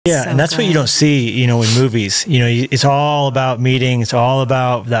Yeah, So and that's what you good. don't see, in movies. It's all about meeting. It's all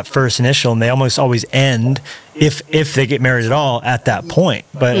about that first initial, and they almost always end, if they get married at all, at that point.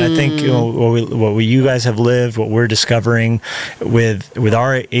 But I think what you guys have lived, what we're discovering with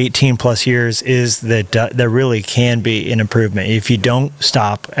our 18 plus years, is that there really can be an improvement if you don't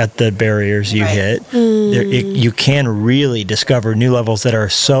stop at the barriers you hit. You can really discover new levels that are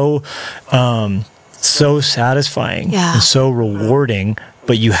so satisfying and so rewarding.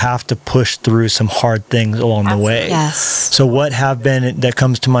 But you have to push through some hard things along the way. Yes. So what have been that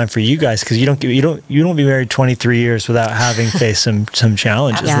comes to mind for you guys? Because you don't be married 23 years without having faced some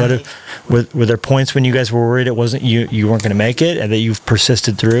challenges. Yeah. Were there points when you guys were worried it wasn't you weren't going to make it, and that you've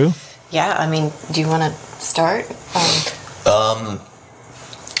persisted through? Yeah, I mean, do you want to start?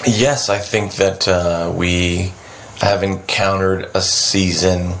 Yes, I think that we have encountered a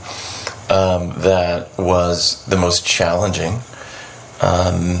season that was the most challenging.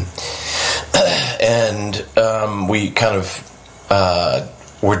 We kind of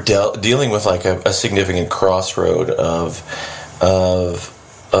were dealing with like a significant crossroad of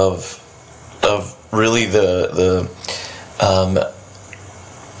really the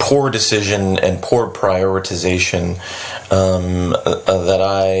poor decision and poor prioritization that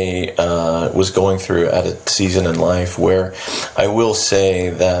I was going through at a season in life, where I will say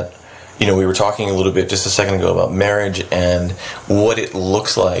that, we were talking a little bit just a second ago about marriage and what it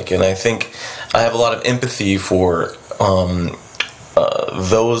looks like. And I think I have a lot of empathy for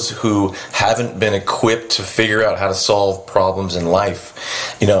those who haven't been equipped to figure out how to solve problems in life.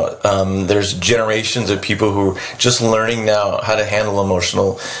 There's generations of people who are just learning now how to handle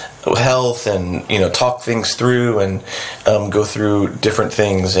emotional health and, talk things through and go through different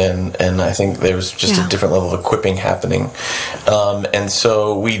things. And I think there's just a different level of equipping happening. And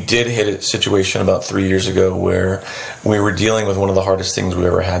so we did hit a situation about 3 years ago where we were dealing with one of the hardest things we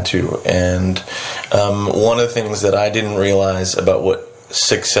ever had to. And one of the things that I didn't realize about what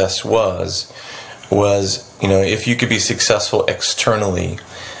success was, if you could be successful externally,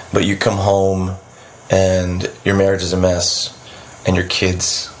 but you come home and your marriage is a mess and your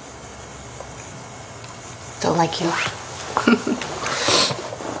kids Don't like you.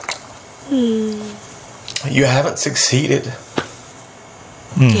 You haven't succeeded.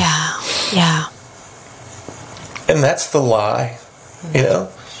 Yeah. And that's the lie, We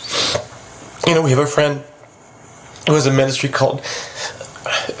have a friend who has a ministry called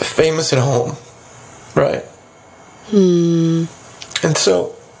Famous at Home, right? And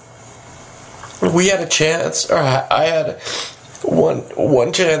so we had a chance, or I had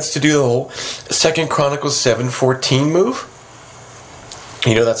one chance to do the whole 2 Chronicles 7:14 move.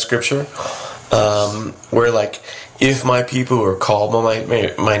 You know that scripture where, like, if my people who are called by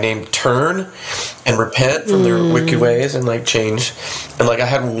my name turn and repent from their wicked ways and like change, and like I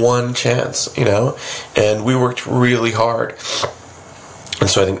had one chance, and we worked really hard. And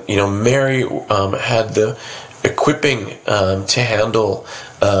so I think Mary had the equipping to handle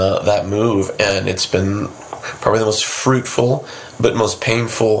that move, and it's been probably the most fruitful but most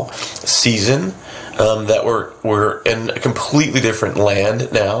painful season. That we're in a completely different land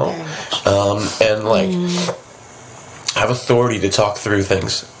now, and like have authority to talk through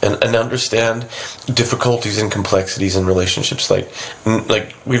things and understand difficulties and complexities in relationships like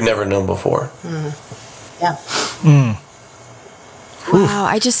we've never known before. Wow,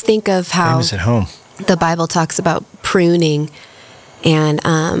 I just think of how Famous at Home. the Bible talks about pruning, and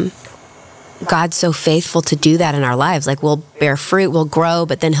God's so faithful to do that in our lives. Like, we'll bear fruit, we'll grow,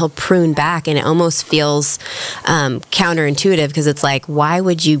 but then he'll prune back, and it almost feels counterintuitive, because it's like, why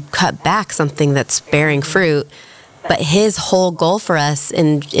would you cut back something that's bearing fruit? But his whole goal for us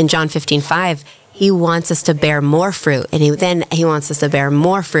in John 15:5, he wants us to bear more fruit, and he wants us to bear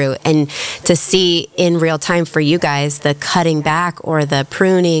more fruit. And to see in real time for you guys the cutting back or the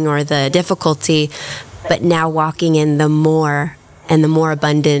pruning or the difficulty, but now walking in the more and the more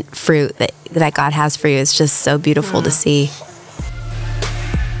abundant fruit that God has for you is just so beautiful to see.